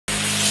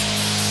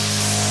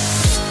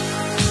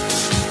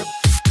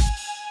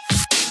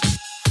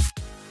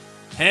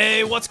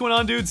Hey, what's going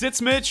on, dudes?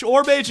 It's Mitch,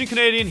 or Bajan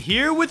Canadian,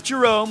 here with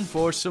Jerome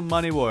for some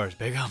Money Wars.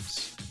 Big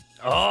ums.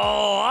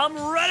 Oh, I'm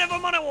ready for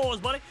Money Wars,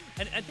 buddy.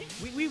 And I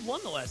think we won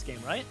the last game,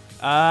 right?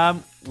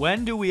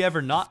 When do we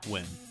ever not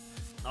win?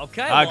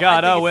 Okay, I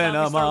gotta win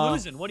them all.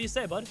 losing. What do you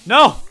say, bud?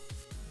 No!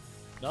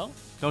 No?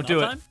 Don't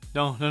do it.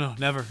 No,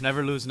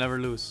 never lose, never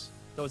lose.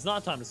 So it's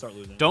not time to start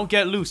losing. Don't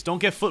get loose, don't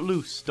get foot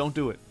loose. Don't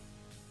do it.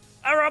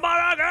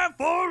 Everybody get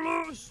foot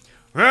loose!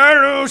 Get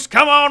loose,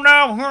 come on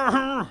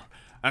now.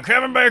 I'm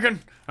Kevin Bacon.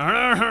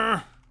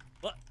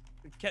 What?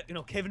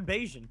 Kevin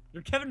Bajan.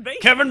 You're Kevin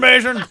Bacon. Kevin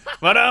Bacon.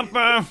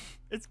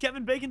 It's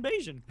Kevin Bacon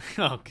Bajan.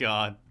 Oh,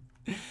 God.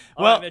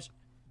 All right, Mitch.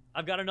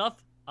 I've got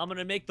enough. I'm going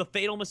to make the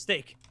fatal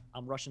mistake.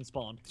 I'm rushing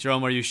spawn.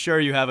 Jerome, are you sure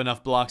you have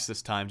enough blocks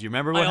this time? Do you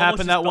remember what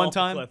happened that one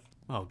time?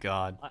 Oh,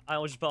 God. I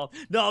almost just fell off.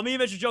 No, me and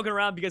Mitch are joking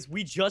around because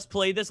we just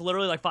played this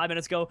literally like 5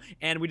 minutes ago,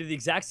 and we did the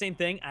exact same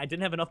thing. I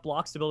didn't have enough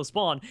blocks to build a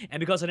spawn,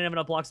 and because I didn't have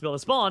enough blocks to build a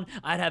spawn,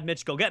 I'd have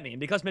Mitch go get me. And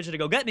because Mitch had to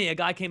go get me, a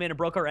guy came in and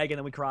broke our egg, and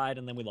then we cried,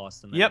 and then we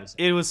lost. And then Yep,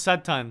 it was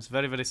sad times.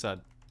 Very, very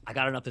sad. I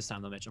got enough this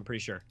time, though, Mitch. I'm pretty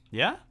sure.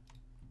 Yeah?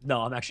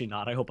 No, I'm actually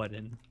not. I hope I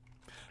didn't.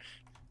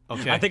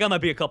 Okay. I think I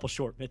might be a couple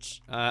short,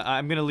 Mitch.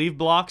 I'm going to leave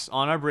blocks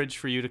on our bridge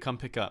for you to come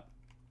pick up.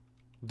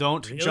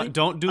 Don't do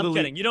the I'm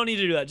kidding. You don't need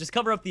to do that. Just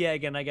cover up the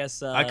egg, and I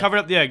guess... I covered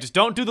up the egg. Just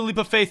don't do the leap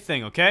of faith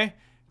thing, okay?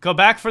 Go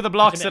back for the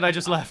blocks that I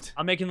just left.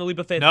 I'm making the leap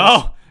of faith.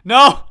 No!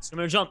 No! So I'm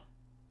gonna jump.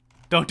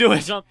 Don't do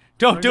it. Jump.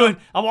 Don't do it.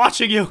 I'm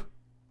watching you.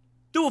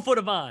 Do it for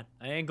the vine.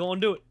 I ain't gonna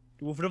do it.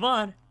 Do it for the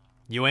vine.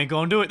 You ain't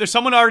gonna do it. There's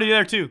someone already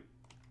there, too.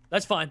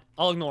 That's fine.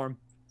 I'll ignore him.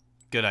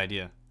 Good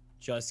idea.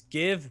 Just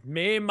give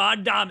me my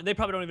diamond. They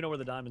probably don't even know where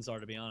the diamonds are,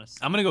 to be honest.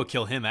 I'm gonna go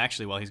kill him,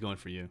 actually, while he's going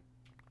for you.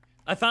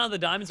 I found out the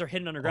diamonds are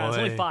hidden underground. It's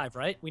only 5,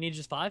 right? We need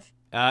just 5?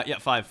 Yeah,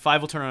 5.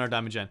 5 will turn on our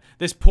diamond gen.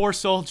 This poor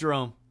soul,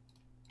 Jerome.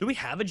 Do we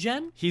have a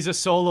gen? He's a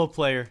solo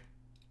player.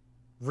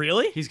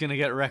 Really? He's gonna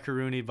get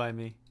wreck-a-roonied by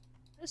me.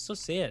 That's so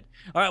sad.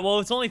 All right,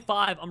 well, it's only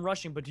 5. I'm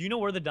rushing, but do you know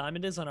where the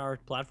diamond is on our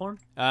platform?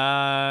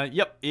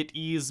 Yep. It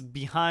is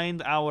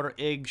behind our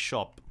egg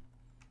shop.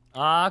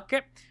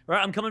 Okay. All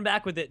right, I'm coming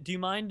back with it. Do you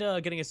mind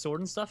getting a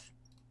sword and stuff?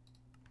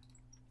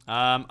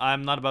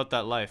 I'm not about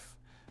that life.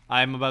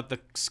 I'm about the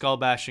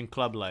skull-bashing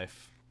club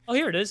life. Oh,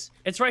 here it is.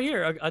 It's right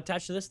here,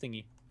 attached to this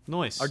thingy.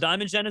 Nice. Our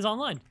diamond gen is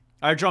online.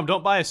 All right, Jerome,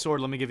 don't buy a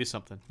sword. Let me give you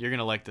something. You're going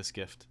to like this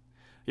gift.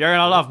 You're going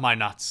to love my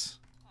nuts.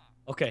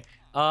 Okay.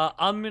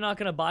 I'm not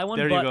going to buy one,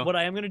 but what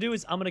I am going to do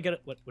is I'm going to get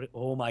it.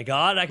 Oh, my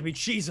God. That could be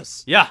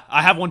Jesus. Yeah,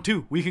 I have one,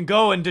 too. We can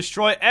go and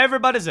destroy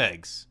everybody's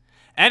eggs.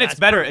 And it's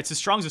better. It's as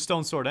strong as a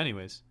stone sword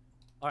anyways.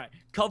 All right.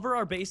 Cover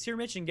our base here,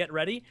 Mitch, and get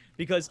ready,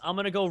 because I'm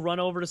going to go run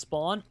over to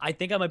spawn. I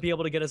think I might be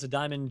able to get us a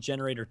diamond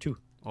generator, too.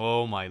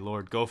 Oh, my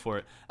Lord. Go for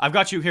it. I've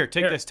got you here.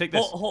 Take this. Take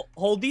this.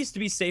 Hold these to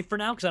be safe for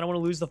now, because I don't want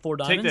to lose the 4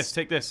 diamonds. Take this.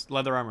 Take this.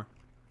 Leather armor.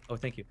 Oh,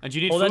 thank you. And do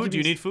you need food? Do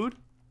you need food?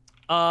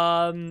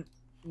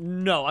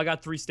 No. I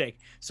got 3 steak.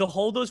 So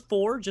hold those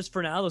 4 just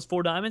for now, those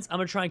 4 diamonds. I'm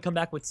going to try and come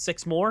back with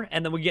 6 more,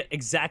 and then we get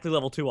exactly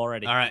level 2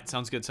 already. All right.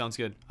 Sounds good. Sounds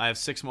good. I have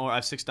 6 more. I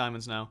have 6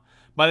 diamonds now.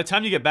 By the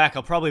time you get back,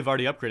 I'll probably have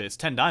already upgraded. It's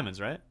 10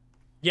 diamonds, right?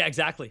 Yeah,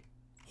 exactly.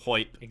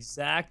 Hoip.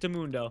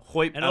 Exactamundo.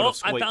 Hoip and out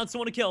of I found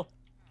someone to kill.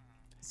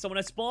 Someone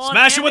at spawn.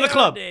 Smash him with a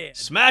club.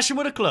 Smash him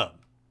with a club.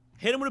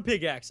 Hit him with a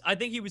pickaxe. I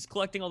think he was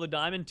collecting all the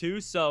diamond too,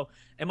 so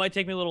it might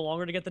take me a little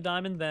longer to get the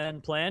diamond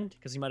than planned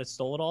because he might have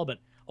stole it all. But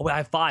oh, wait, I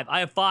have 5. I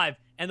have 5,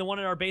 and the one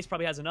in our base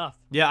probably has enough.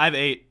 Yeah, I have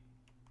 8.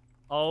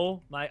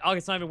 Oh my! Oh,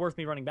 it's not even worth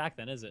me running back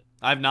then, is it?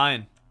 I have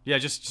 9. Yeah,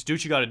 just do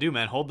what you got to do,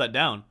 man. Hold that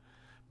down.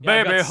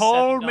 Yeah, baby,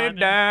 hold me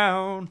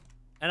down.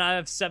 And I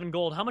have 7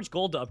 gold. How much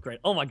gold to upgrade?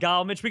 Oh my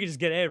God, Mitch, we could just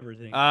get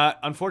everything.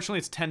 Unfortunately,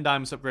 it's 10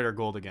 diamonds to upgrade our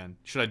gold again.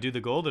 Should I do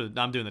the gold or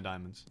no, I'm doing the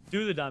diamonds?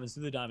 Do the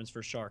diamonds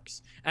for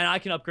sharks. And I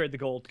can upgrade the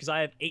gold because I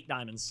have 8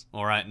 diamonds.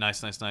 All right,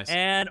 nice, nice, nice.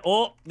 And,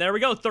 oh, there we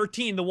go,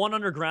 13. The one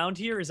underground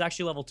here is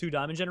actually level 2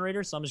 diamond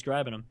generator, so I'm just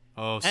grabbing them.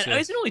 Oh, sick. And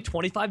isn't it only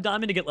 25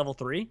 diamond to get level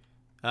 3?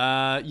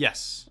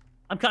 Yes.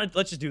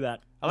 Let's just do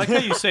that. I like how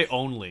you say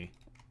only.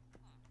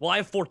 Well, I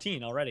have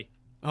 14 already.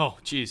 Oh,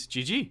 jeez,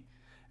 GG.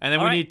 And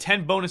then we need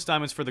 10 bonus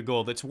diamonds for the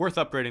gold. It's worth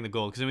upgrading the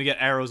gold, because then we get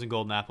arrows and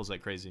golden apples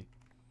like crazy.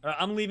 All right,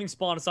 I'm leaving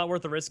spawn. It's not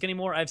worth the risk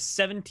anymore. I have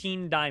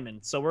 17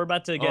 diamonds, so we're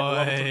about to get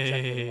level 2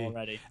 objective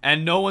already.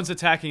 And no one's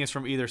attacking us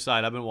from either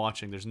side. I've been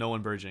watching. There's no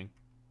one burging.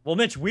 Well,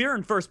 Mitch, we're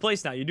in first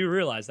place now. You do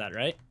realize that,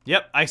 right?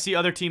 Yep, I see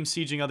other teams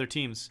sieging other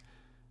teams.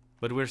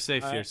 But we're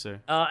safe here,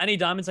 sir. Any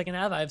diamonds I can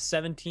have? I have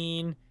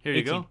 17. Here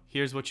you go.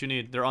 Here's what you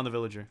need. They're on the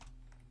villager.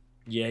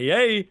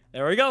 Yay.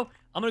 There we go.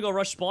 I'm going to go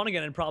rush spawn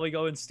again and probably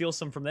go and steal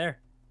some from there.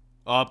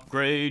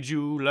 Upgrade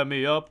you, let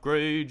me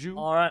upgrade you.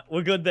 All right,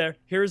 we're good there.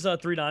 Here's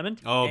 3 diamond.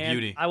 Oh,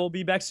 beauty. I will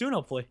be back soon,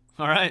 hopefully.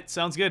 All right,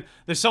 sounds good.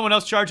 There's someone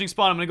else charging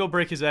spawn. I'm going to go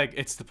break his egg.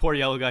 It's the poor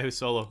yellow guy who's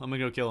solo. I'm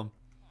going to go kill him.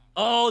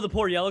 Oh, the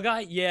poor yellow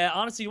guy? Yeah,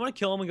 honestly, you want to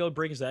kill him and go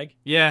break his egg?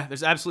 Yeah,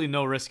 there's absolutely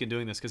no risk in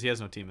doing this because he has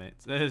no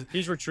teammates.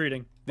 He's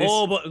retreating.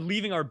 Oh, but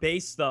leaving our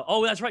base, though.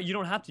 Oh, that's right. You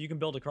don't have to. You can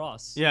build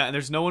across. Yeah, and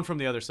there's no one from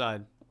the other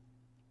side.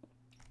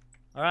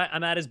 All right,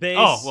 I'm at his base.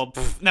 Oh,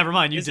 well, never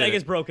mind. You did it. His egg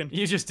is broken.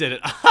 You just did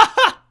it.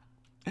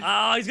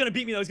 Oh, he's going to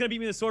beat me, though. He's going to beat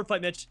me in the sword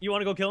fight, Mitch. You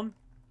want to go kill him?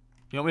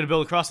 You want me to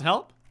build across and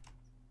help?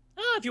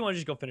 If you want to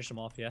just go finish him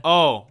off, yeah.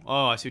 Oh,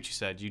 I see what you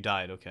said. You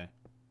died. Okay.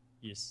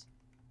 Yes.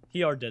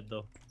 He are dead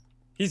though.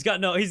 He's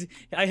got no.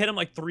 I hit him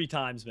like 3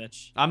 times,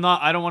 Mitch. I'm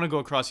not. I don't want to go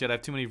across yet. I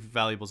have too many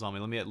valuables on me.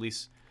 Let me at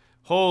least.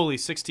 Holy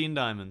 16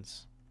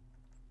 diamonds.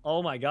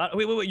 Oh my god.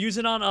 Wait. Use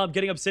it on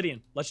getting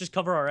obsidian. Let's just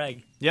cover our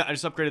egg. Yeah, I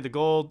just upgraded the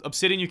gold.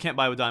 Obsidian you can't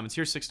buy with diamonds.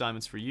 Here's 6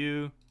 diamonds for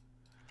you.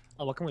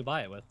 Oh, what can we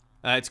buy it with?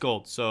 It's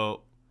gold.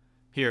 So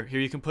here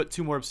you can put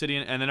 2 more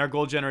obsidian, and then our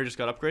gold generator just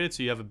got upgraded,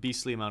 so you have a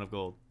beastly amount of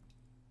gold.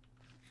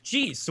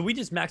 Jeez, so we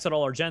just maxed out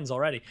all our gens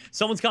already.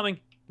 Someone's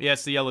coming. Yeah,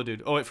 it's the yellow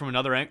dude. Oh, wait, from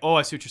another angle. Oh,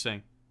 I see what you're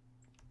saying.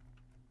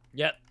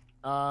 Yep.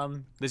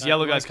 This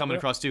yellow guy's coming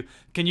across too.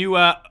 Can you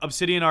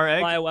obsidian our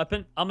egg? Buy a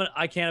weapon.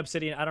 I can't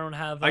obsidian. I don't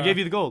have. I gave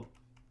you the gold.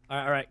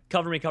 All right.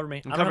 Cover me. I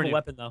don't have a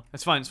weapon though.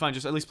 That's fine. It's fine.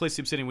 Just at least place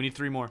the obsidian. We need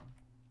 3 more.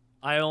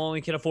 I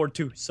only can afford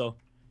 2. So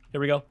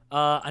here we go.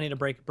 I need a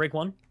break. Break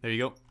 1. There you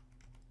go. All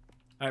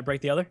right.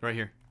 Break the other. Right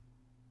here.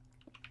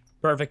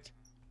 Perfect.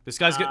 This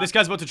guy's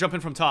about to jump in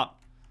from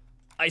top.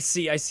 I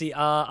see.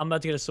 I'm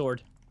about to get a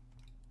sword.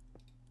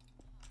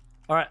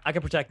 All right. I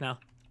can protect now.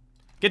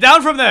 Get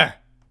down from there.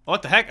 Oh,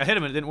 what the heck? I hit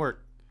him and it didn't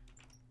work.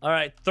 All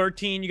right.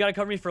 13. You gotta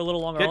cover me for a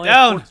little longer. Get I only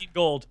down. have 14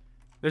 gold.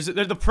 There's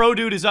the pro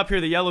dude is up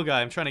here. The yellow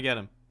guy. I'm trying to get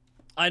him.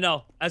 I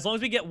know. As long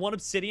as we get 1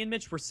 obsidian,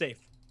 Mitch, we're safe.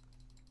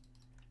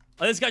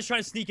 Oh, this guy's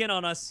trying to sneak in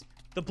on us.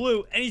 The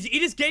blue, and he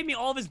just gave me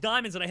all of his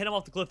diamonds, and I hit him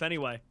off the cliff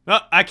anyway. Oh,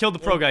 I killed the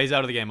pro guy. He's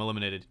out of the game.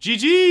 Eliminated.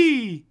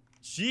 GG.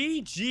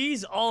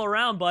 GG's all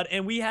around, bud.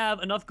 And we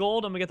have enough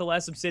gold. I'm gonna get the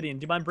last obsidian.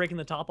 Do you mind breaking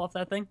the top off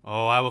that thing?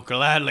 Oh, I will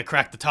gladly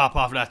crack the top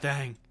off that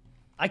thing.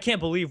 I can't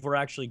believe we're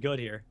actually good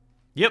here.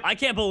 Yep. I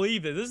can't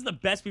believe it. This is the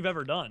best we've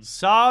ever done.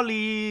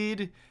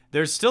 Solid.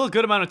 There's still a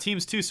good amount of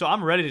teams too, so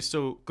I'm ready to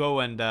still go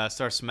and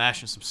start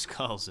smashing some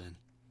skulls in.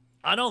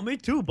 I know, me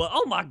too, but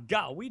oh my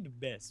god, we the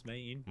best,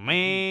 man.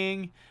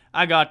 Man,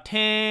 I got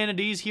 10 of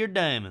these here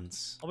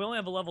diamonds. Oh, we only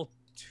have a level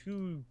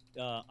 2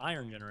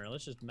 iron generator.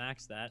 Let's just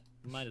max that.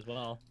 We might as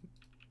well.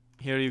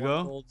 Here you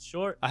go. Gold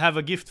short. I have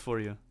a gift for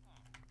you.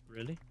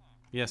 Really?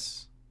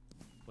 Yes.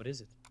 What is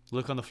it?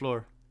 Look on the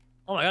floor.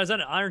 Oh my god, is that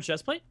an iron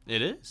chest plate?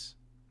 It is.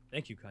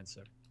 Thank you, kind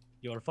sir.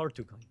 You are far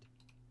too kind.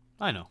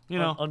 I know. You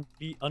know.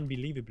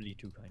 Unbelievably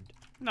too kind.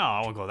 No,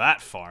 I won't go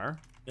that far.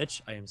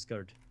 Bitch, I am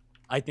scared.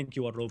 I think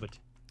you are a robot.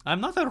 I'm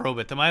not a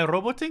robot. Am I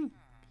roboting?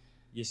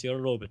 Yes, you're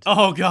a robot.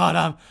 Oh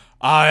god,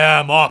 I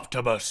am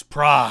Optimus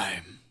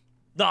Prime.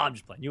 No, I'm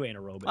just playing. You ain't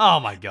a robot. Oh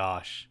my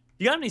gosh.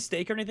 You got any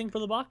steak or anything for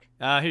the buck?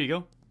 Here you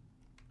go.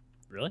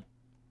 Really?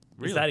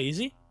 Really? Is that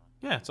easy?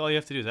 Yeah, that's all you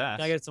have to do is ask.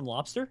 Can I get some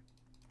lobster?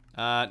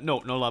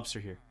 No lobster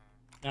here.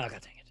 Oh,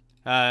 god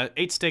dang it.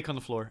 8 steak on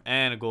the floor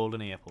and a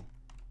golden apple.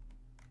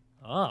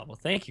 Oh, well,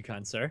 thank you,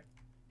 kind sir.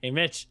 Hey,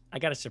 Mitch, I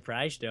got a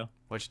surprise, though.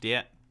 What you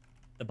get?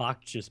 The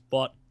box just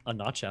bought a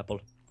notch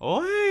apple.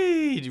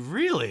 Oi,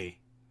 really?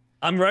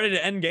 I'm ready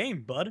to end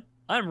game, bud.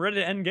 I'm ready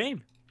to end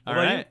game. All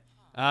right.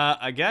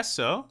 I guess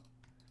so.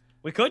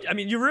 We could. I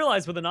mean, you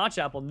realize with a notch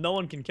apple, no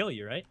one can kill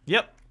you, right?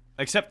 Yep.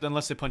 Except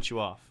unless they punch you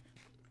off.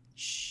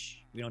 Shh.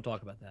 We don't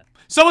talk about that.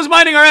 Someone's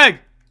mining our egg!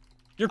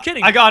 You're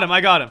kidding. I got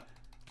him.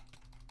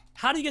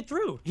 How do you get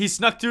through? He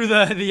snuck through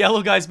the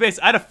yellow guy's base.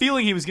 I had a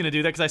feeling he was going to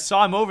do that because I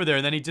saw him over there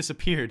and then he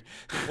disappeared.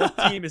 What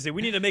team is it?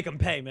 We need to make him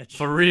pay, Mitch.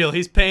 For real.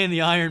 He's paying the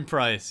iron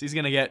price. He's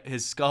going to get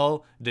his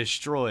skull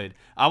destroyed.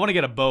 I want to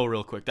get a bow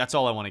real quick. That's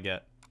all I want to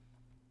get.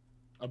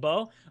 A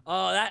bow?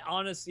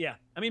 Yeah.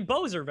 I mean,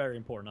 bows are very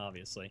important,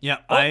 obviously. Yeah,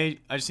 oh. I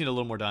just need a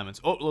little more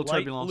diamonds. Oh, a little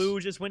turbulence. Light blue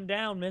just went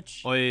down,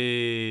 Mitch.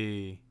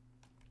 Oi.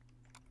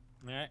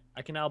 Alright,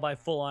 I can now buy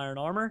full iron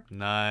armor.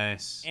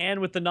 Nice.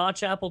 And with the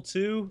notch apple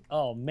too.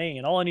 Oh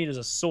man, all I need is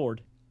a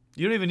sword.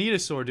 You don't even need a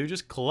sword, dude.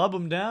 Just club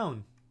him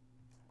down.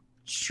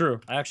 It's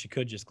true. I actually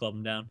could just club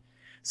him down.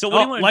 So what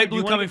do you want to do? Light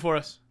blue coming for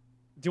us.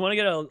 Do you want to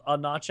get a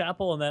notch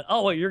apple and then...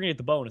 Oh, wait, you're going to get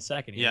the bow in a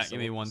second. Here, yeah, so give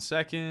me 1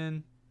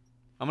 second.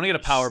 I'm going to get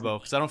a power bow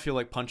because I don't feel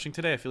like punching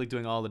today. I feel like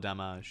doing all the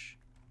damage.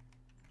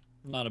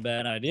 Not a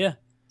bad idea.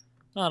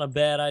 Not a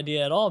bad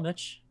idea at all,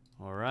 Mitch.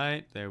 All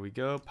right, there we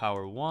go.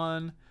 Power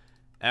 1.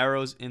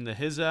 Arrows in the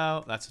his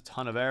out. That's a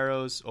ton of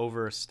arrows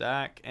over a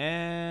stack.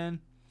 And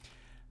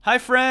hi,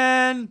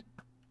 friend.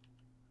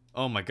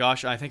 Oh my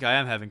gosh, I think I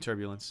am having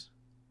turbulence.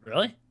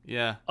 Really?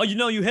 Yeah. Oh, you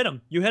know, you hit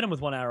him. You hit him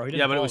with 1 arrow. He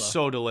didn't yeah, but fall, it was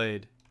though. so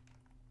delayed.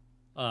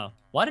 Oh,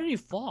 why didn't he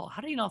fall?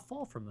 How did he not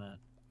fall from that?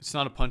 It's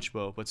not a punch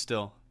bow, but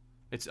still,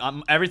 it's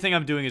everything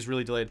I'm doing is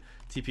really delayed.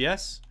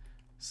 TPS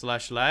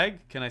 /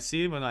 lag. Can I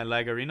see when I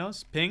lag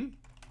arenos? Ping.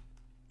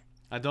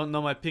 I don't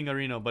know my ping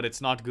arena, but it's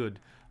not good.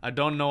 I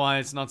don't know why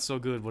it's not so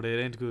good, but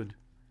it ain't good.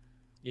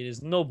 It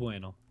is no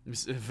bueno.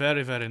 It's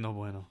very, very no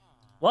bueno.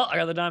 Well, I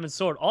got the diamond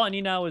sword. All I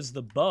need now is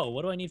the bow.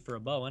 What do I need for a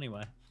bow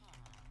anyway?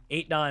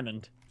 8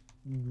 diamond.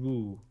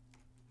 Ooh.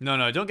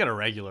 No, don't get a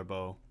regular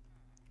bow.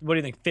 What do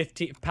you think?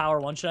 15 power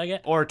 1 should I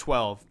get? Or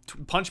 12.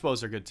 Punch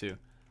bows are good too.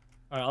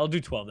 All right, I'll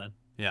do 12 then.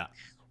 Yeah.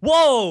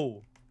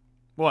 Whoa!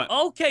 What?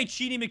 Okay,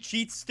 Cheaty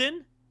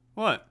McCheatston.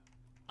 What?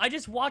 I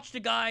just watched a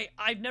guy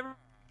I've never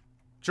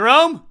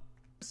Jerome?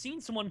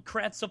 seen someone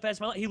craft so fast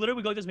in my life. He literally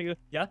would go like this and go,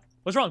 yeah?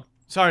 What's wrong?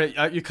 Sorry,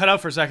 you cut out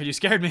for a second. You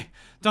scared me.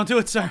 Don't do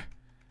it, sir.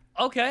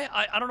 Okay,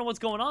 I don't know what's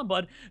going on,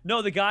 bud.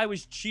 No, the guy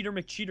was Cheater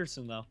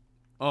McCheaterson, though.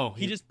 Oh,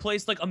 He just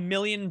placed like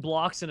 1,000,000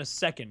 blocks in a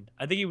second.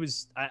 I think he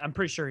was... I'm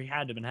pretty sure he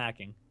had to have been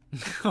hacking.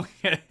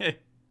 Okay.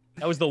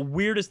 That was the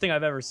weirdest thing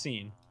I've ever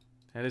seen.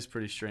 That is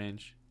pretty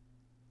strange.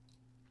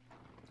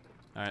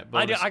 All right,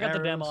 I got the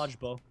damage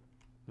bow.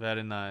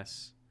 Very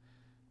nice.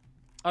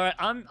 All right,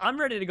 I'm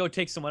ready to go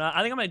take someone out.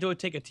 I think I'm gonna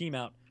take a team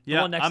out. The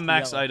Yeah, one next I'm to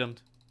max yellow. itemed.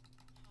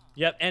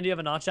 Yep, and do you have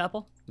a notch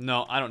apple?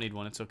 No, I don't need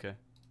one. It's okay.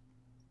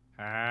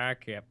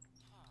 Okay.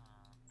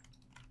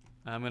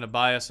 I'm gonna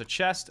buy us a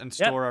chest and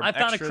store our I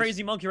found extras. a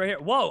crazy monkey right here.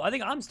 Whoa, I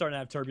think I'm starting to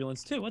have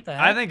turbulence too. What the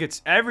heck? I think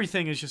it's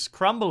everything is just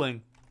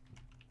crumbling.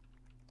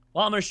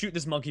 Well, I'm gonna shoot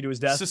this monkey to his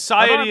death.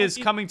 Society Come on, is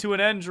monkey. coming to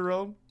an end,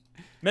 Jerome.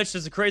 Mitch,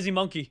 there's a crazy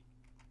monkey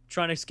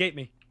trying to escape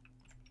me.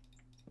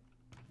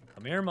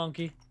 Come here,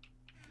 monkey.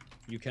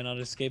 You cannot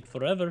escape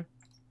forever.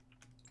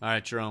 All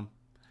right, Jerome.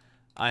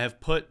 I have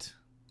put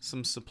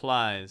some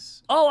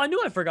supplies. Oh, I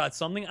knew I forgot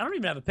something. I don't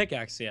even have a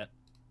pickaxe yet.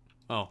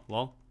 Oh,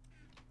 well.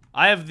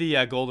 I have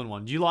the golden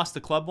one. You lost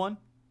the club one?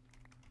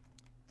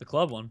 The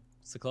club one.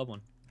 It's the club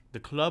one.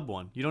 The club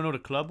one. You don't know the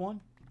club one?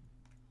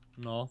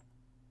 No.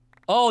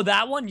 Oh,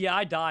 that one? Yeah,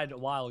 I died a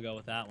while ago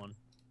with that one.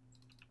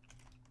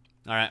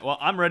 All right. Well,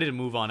 I'm ready to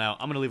move on out.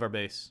 I'm going to leave our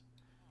base.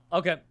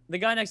 Okay. The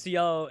guy next to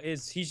yellow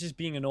he's just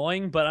being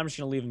annoying, but I'm just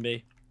going to leave him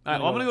be. All right,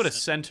 well, I'm going to go to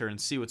center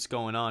and see what's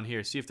going on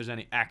here. See if there's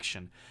any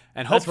action.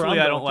 And That's where hopefully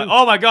I'm I don't going, like...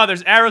 too. Oh, my God.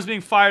 There's arrows being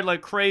fired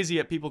like crazy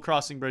at people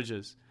crossing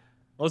bridges.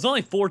 Well, there's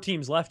only 4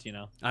 teams left, you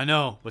know. I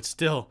know, but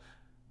still.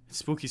 It's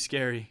spooky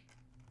scary.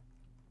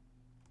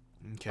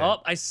 Okay.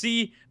 Oh, I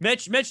see.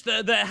 Mitch,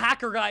 the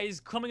hacker guy is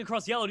coming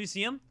across yellow. Do you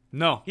see him?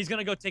 No. He's going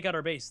to go take out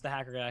our base, the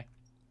hacker guy.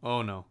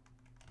 Oh, no.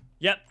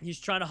 Yep, he's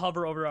trying to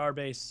hover over our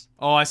base.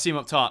 Oh, I see him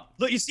up top.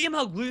 Look, you see him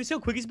you see how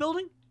quick he's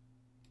building?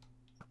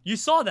 You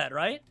saw that,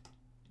 right?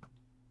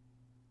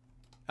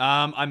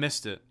 I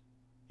missed it.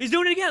 He's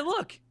doing it again,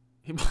 look.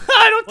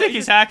 I don't think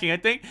he's hacking. I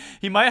think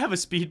he might have a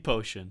speed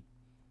potion.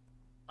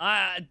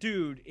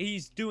 Dude,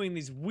 he's doing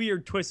these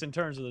weird twists and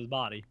turns with his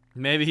body.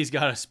 Maybe he's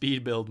got a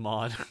speed build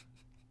mod.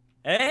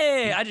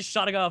 Hey, I just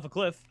shot a guy off a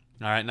cliff.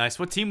 All right, nice.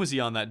 What team was he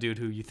on, that dude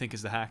who you think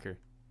is the hacker?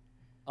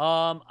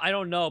 I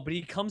don't know, but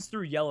he comes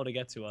through yellow to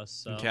get to us,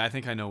 so. Okay, I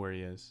think I know where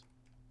he is.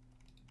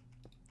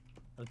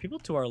 Are the people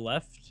to our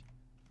left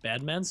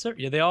bad man, sir?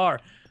 Yeah, they are.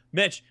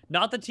 Mitch,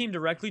 not the team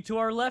directly to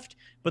our left,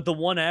 but the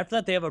one after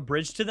that, they have a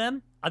bridge to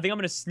them. I think I'm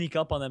going to sneak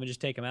up on them and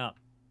just take them out.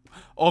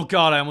 Oh,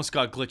 God, I almost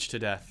got glitched to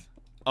death.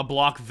 A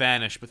block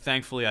vanished, but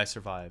thankfully I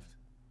survived.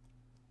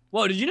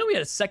 Whoa, did you know we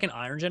had a second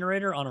iron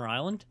generator on our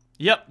island?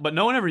 Yep, but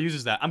no one ever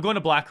uses that. I'm going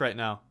to black right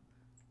now.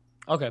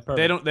 Okay,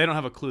 perfect. They don't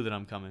have a clue that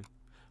I'm coming.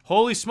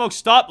 Holy smoke,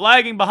 stop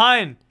lagging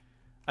behind.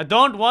 I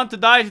don't want to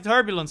die to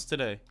turbulence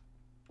today.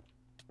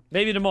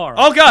 Maybe tomorrow.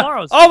 Oh, God.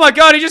 Tomorrow's Oh, my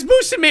God. He just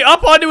boosted me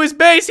up onto his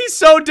base. He's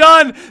so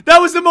done. That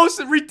was the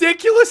most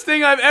ridiculous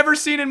thing I've ever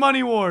seen in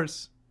Money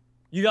Wars.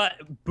 You got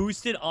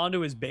boosted onto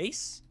his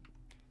base?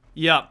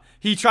 Yep.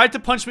 He tried to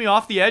punch me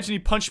off the edge, and he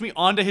punched me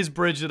onto his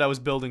bridge that I was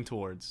building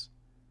towards.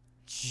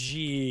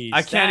 Jeez.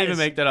 I can't even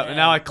make that up. And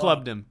now I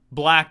clubbed him.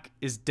 Black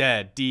is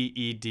dead.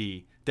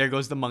 D-E-D. There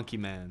goes the monkey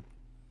man.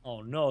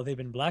 Oh, no. They've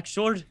been black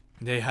shored?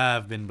 They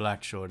have been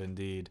black short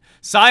indeed.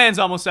 Cyan's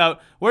almost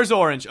out. Where's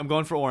orange? I'm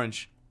going for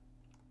orange.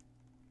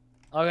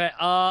 Okay,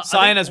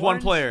 Cyan has one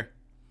orange- player.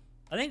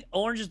 I think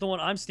orange is the one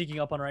I'm sneaking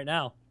up on right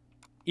now.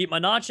 Eat my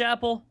notch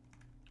apple.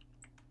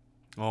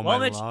 Oh, Well, my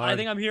Mitch, lord. I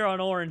think I'm here on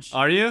orange.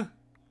 Are you?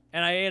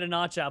 And I ate a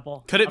notch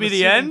apple. Could it I'm be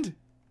the assuming- end?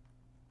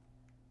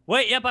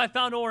 Wait, yep, I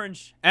found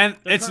orange. And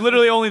They're it's currently-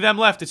 literally only them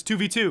left. It's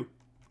 2v2.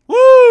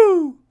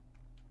 Woo!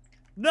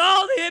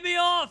 No, they hit me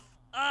off!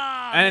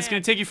 Ah, And it's man.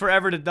 going to take you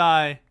forever to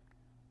die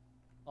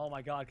Oh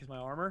my god, because my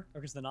armor?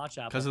 Or because the notch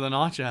apple? because of the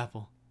notch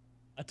apple.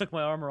 I took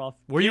my armor off.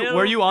 Were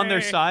you on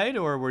their side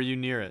or were you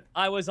near it?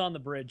 I was on the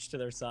bridge to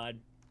their side.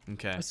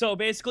 Okay. So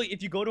basically,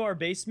 if you go to our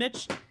base,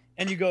 Mitch,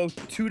 and you go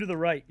 2 to the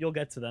right, you'll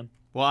get to them.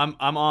 Well,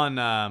 I'm on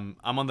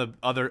the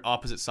other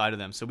opposite side of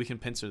them, so we can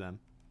pincer them.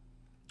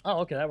 Oh,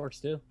 okay, that works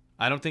too.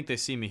 I don't think they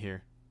see me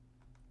here.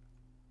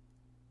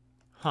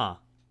 Huh. wrong?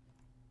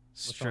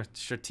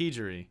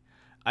 Strategery.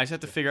 I just have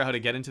to figure out how to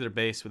get into their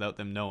base without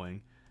them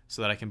knowing,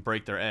 so that I can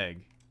break their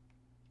egg.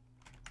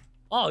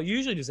 Oh,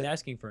 usually just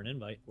asking for an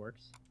invite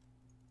works.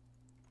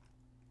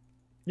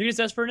 You can just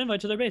ask for an invite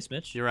to their base,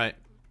 Mitch. You're right.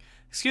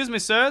 Excuse me,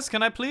 sirs.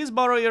 Can I please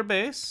borrow your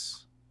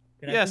base?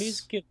 Can Yes. I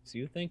please kiss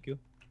you? Thank you.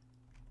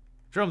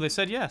 Jerome, they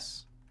said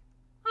yes.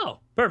 Oh,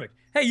 perfect.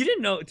 Hey, you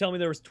didn't tell me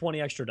there was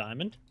 20 extra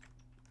diamond.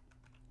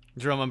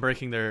 Jerome, I'm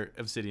breaking their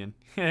obsidian.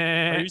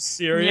 Are you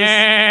serious?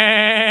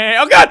 Yeah.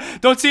 Oh,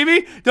 God. Don't see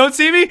me. Don't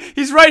see me.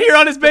 He's right here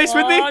on his base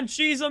with me. Come on,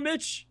 cheese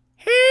Mitch.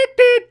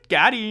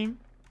 Got him.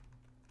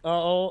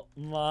 Oh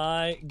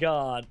my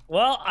god.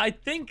 Well, I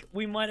think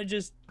we might have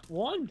just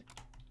won.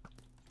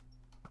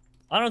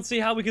 I don't see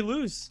how we could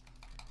lose.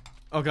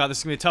 Oh, God. This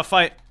is going to be a tough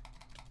fight.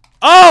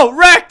 Oh,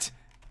 wrecked.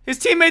 His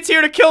teammate's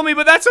here to kill me,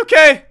 but that's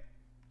okay.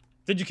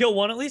 Did you kill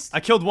one at least? I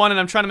killed one, and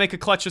I'm trying to make a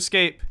clutch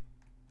escape.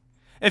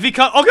 If he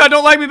comes, oh god,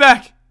 don't lag me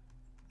back.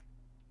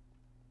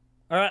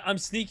 All right, I'm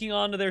sneaking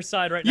onto their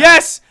side right now.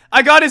 Yes,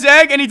 I got his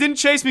egg, and he didn't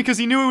chase me because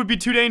he knew it would be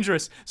too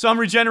dangerous. So I'm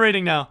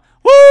regenerating now.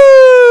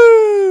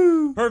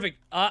 Woo! Perfect.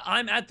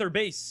 I'm at their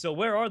base. So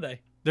where are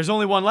they? There's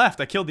only one left.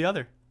 I killed the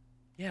other.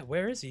 Yeah,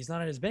 where is he? He's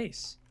not at his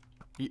base.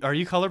 Are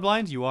you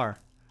colorblind? You are.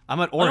 I'm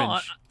at Oh, orange. no,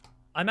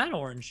 I'm at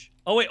orange.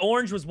 Oh wait,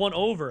 orange was one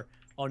over.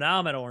 Oh, now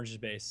I'm at orange's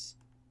base.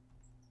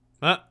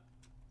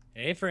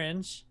 Hey,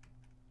 Fringe.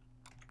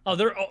 Oh,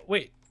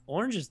 wait.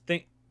 Orange is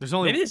There's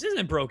only. Maybe this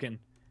isn't broken.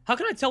 How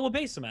can I tell what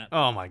base I'm at?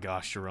 Oh my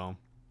gosh, Jerome.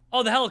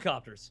 Oh, the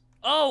helicopters.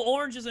 Oh,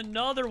 orange is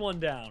another one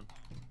down.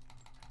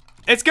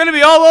 It's gonna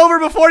be all over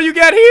before you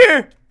get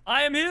here.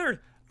 I am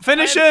here.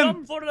 Finish I have him.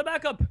 come for the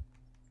backup.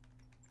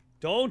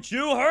 Don't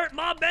you hurt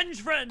my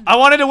bench friend. I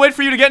wanted to wait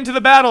for you to get into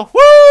the battle. Woo!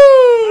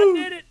 I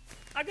did it.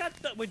 I got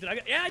the. Wait,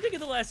 yeah, I did get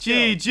the last kill.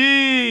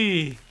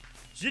 GG.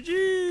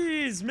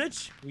 GG's,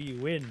 Mitch. We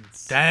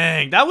wins.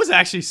 Dang, that was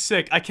actually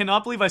sick. I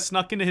cannot believe I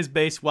snuck into his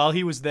base while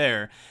he was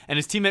there, and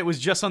his teammate was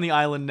just on the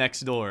island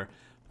next door.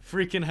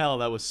 Freaking hell,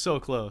 that was so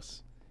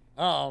close.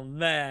 Oh,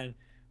 man.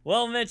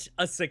 Well, Mitch,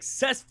 a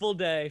successful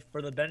day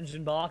for the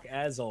Benjamin Bach,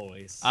 as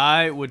always.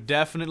 I would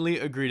definitely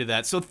agree to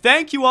that. So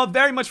thank you all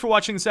very much for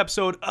watching this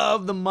episode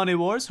of the Money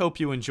Wars. Hope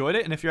you enjoyed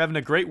it. And if you're having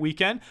a great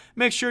weekend,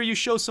 make sure you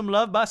show some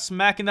love by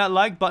smacking that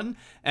like button.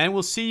 And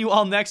we'll see you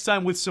all next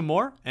time with some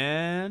more.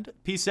 And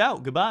peace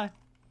out. Goodbye.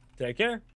 Take care.